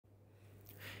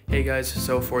Hey guys,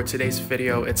 so for today's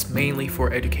video, it's mainly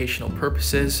for educational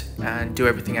purposes and do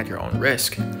everything at your own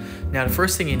risk. Now the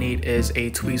first thing you need is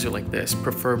a tweezer like this,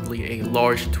 preferably a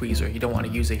large tweezer. You don't want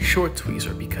to use a short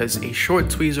tweezer because a short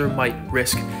tweezer might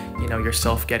risk,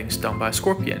 yourself getting stung by a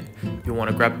scorpion. You want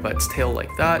to grab it by its tail like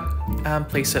that and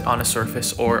place it on a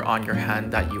surface or on your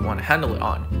hand that you want to handle it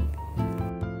on.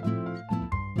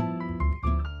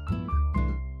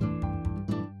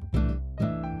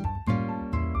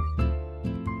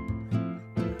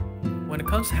 When it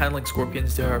comes to handling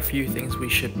scorpions, there are a few things we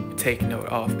should take note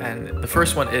of, and the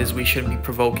first one is we shouldn't be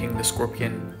provoking the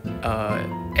scorpion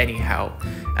anyhow.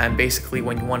 And basically,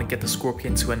 when you want to get the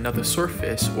scorpion to another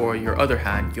surface or your other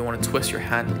hand, you want to twist your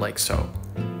hand like so,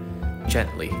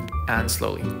 gently and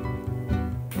slowly.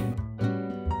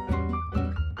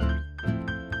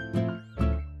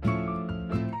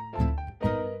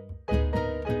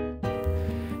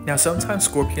 Now sometimes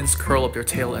scorpions curl up their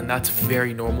tail and that's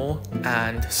very normal,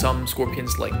 and some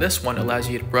scorpions like this one allows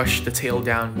you to brush the tail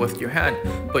down with your hand,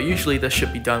 but usually this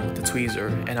should be done with the tweezer,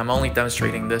 and I'm only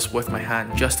demonstrating this with my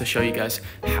hand just to show you guys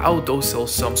how docile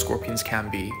some scorpions can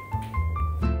be.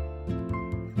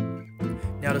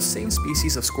 Now the same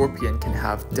species of scorpion can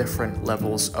have different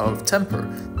levels of temper.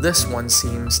 This one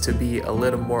seems to be a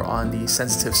little more on the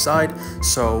sensitive side,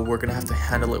 so we're gonna have to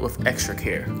handle it with extra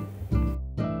care.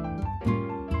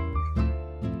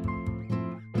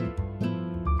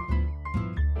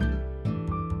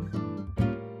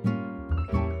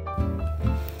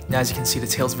 Now as you can see, the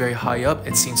tail's very high up,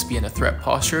 it seems to be in a threat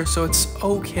posture, so it's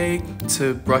okay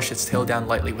to brush its tail down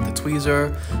lightly with the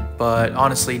tweezer, but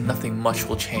honestly nothing much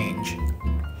will change.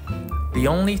 The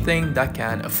only thing that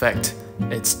can affect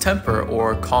its temper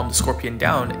or calm the scorpion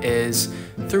down is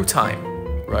through time,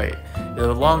 right?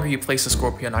 The longer you place the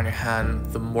scorpion on your hand,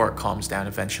 the more it calms down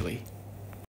eventually.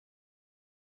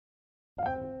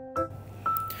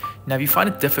 Now if you find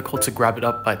it difficult to grab it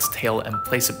up by its tail and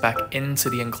place it back into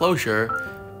the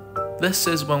enclosure, this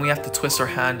is when we have to twist our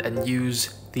hand and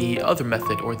use the other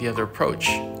method or the other approach.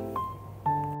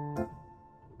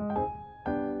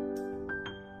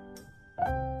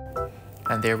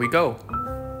 And there we go.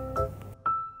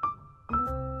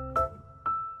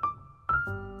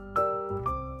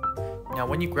 Now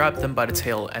when you grab them by the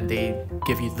tail and they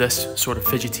give you this sort of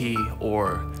fidgety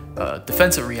or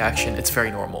defensive reaction, it's very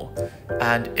normal.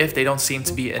 And if they don't seem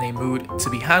to be in a mood to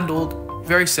be handled,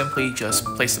 very simply just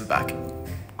place them back.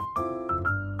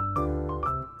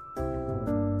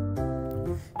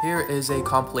 Here is a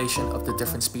compilation of the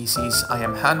different species I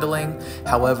am handling.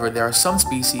 However, there are some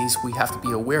species we have to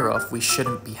be aware of we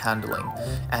shouldn't be handling,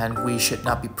 and we should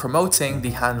not be promoting the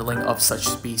handling of such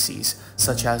species,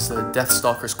 such as the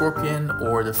deathstalker scorpion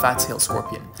or the fat-tailed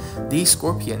scorpion. These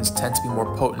scorpions tend to be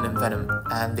more potent in venom,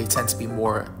 and they tend to be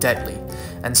more deadly,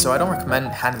 and so I don't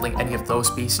recommend handling any of those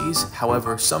species.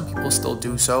 However, some people still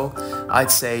do so.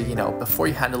 I'd say, before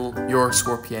you handle your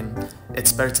scorpion,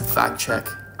 it's better to fact check.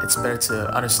 It's better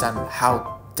to understand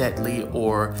how deadly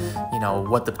or,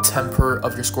 what the temper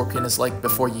of your scorpion is like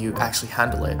before you actually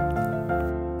handle it.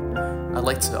 I'd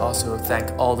like to also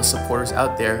thank all the supporters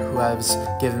out there who has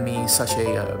given me such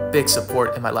a big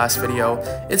support in my last video.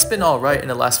 It's been alright in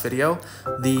the last video.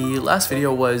 The last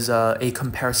video was a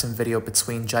comparison video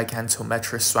between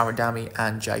Gigantometrus swammerdami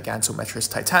and Gigantometrus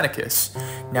titanicus.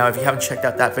 Now if you haven't checked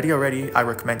out that video already, I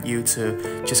recommend you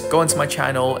to just go into my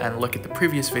channel and look at the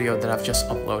previous video that I've just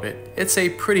uploaded. It's a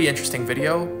pretty interesting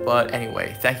video, but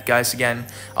anyway, thank you guys again.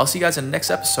 I'll see you guys in the next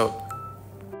episode.